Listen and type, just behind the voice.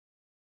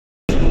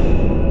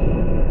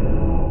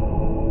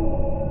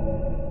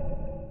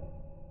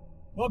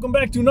Welcome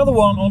back to another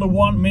one on the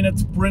 1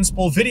 minute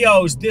principle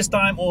videos, this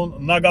time on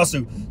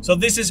Nagasu. So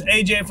this is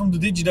AJ from the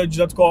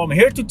digidojo.com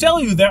here to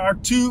tell you there are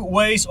two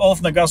ways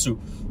of Nagasu.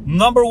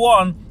 Number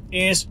one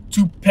is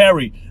to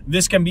parry.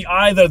 This can be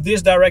either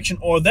this direction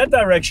or that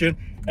direction,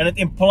 and it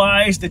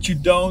implies that you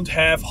don't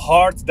have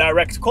hard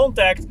direct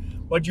contact,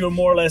 but you're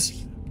more or less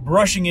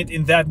brushing it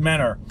in that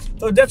manner.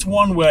 So that's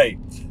one way.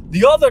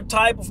 The other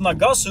type of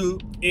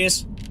Nagasu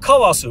is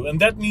kawasu,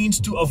 and that means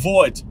to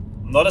avoid,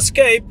 not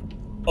escape.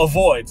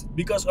 Avoid,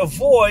 because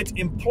avoid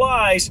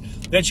implies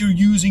that you're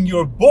using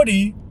your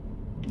body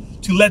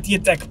to let the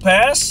attack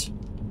pass.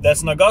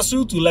 That's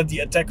Nagasu, to let the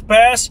attack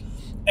pass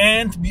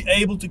and be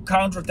able to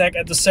counterattack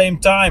at the same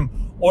time,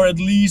 or at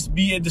least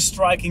be at the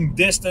striking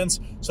distance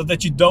so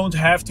that you don't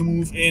have to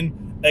move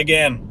in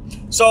again.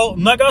 So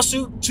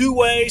Nagasu, two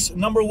ways.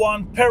 Number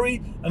one,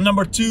 parry, and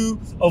number two,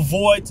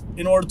 avoid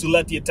in order to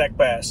let the attack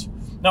pass.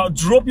 Now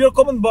drop your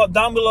comment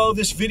down below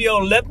this video.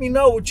 Let me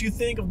know what you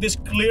think of this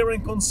clear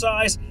and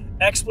concise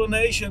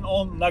explanation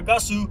on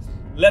Nagasu.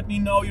 Let me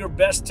know your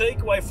best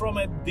takeaway from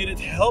it. Did it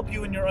help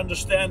you in your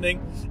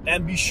understanding?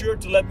 And be sure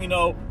to let me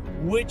know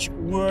which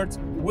word,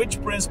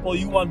 which principle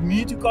you want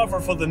me to cover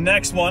for the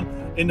next one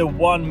in the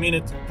 1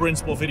 minute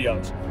principle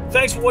videos.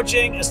 Thanks for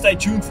watching and stay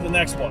tuned for the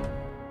next one.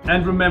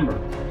 And remember,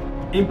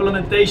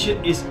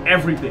 implementation is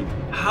everything.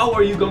 How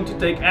are you going to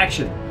take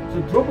action?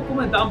 So drop a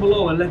comment down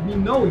below and let me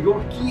know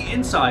your key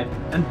insight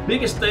and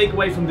biggest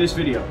takeaway from this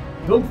video.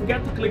 Don't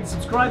forget to click the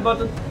subscribe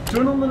button,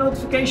 turn on the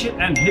notification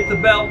and hit the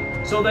bell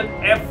so that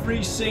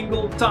every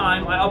single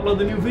time I upload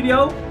a new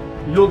video,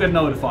 you'll get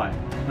notified.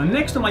 And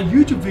next to my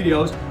YouTube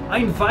videos, I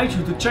invite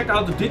you to check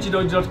out the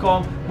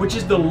digidojo.com, which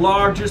is the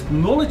largest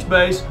knowledge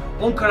base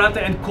on karate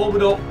and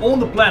kobudo on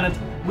the planet,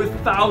 with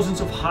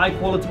thousands of high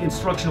quality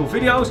instructional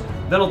videos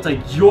that'll take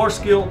your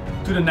skill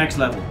to the next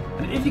level.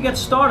 And if you get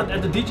started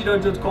at the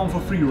digidojo.com for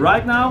free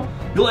right now,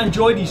 you'll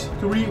enjoy these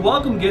 3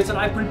 welcome gifts that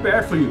I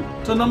prepared for you.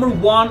 So number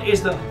one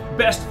is the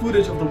best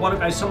footage of the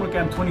Wadokai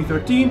Summercamp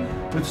 2013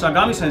 with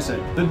Sakagami Sensei.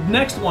 The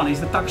next one is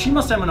the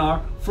Takashima Seminar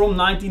from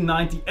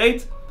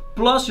 1998.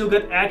 Plus you'll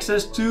get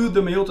access to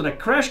the Meotode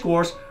Crash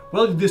Course,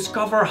 where you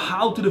discover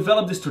how to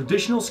develop this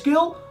traditional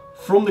skill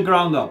from the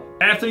ground up.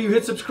 After you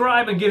hit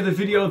subscribe and give the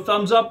video a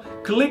thumbs up,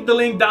 click the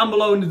link down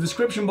below in the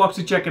description box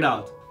to check it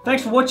out.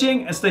 Thanks for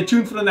watching and stay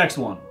tuned for the next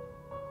one.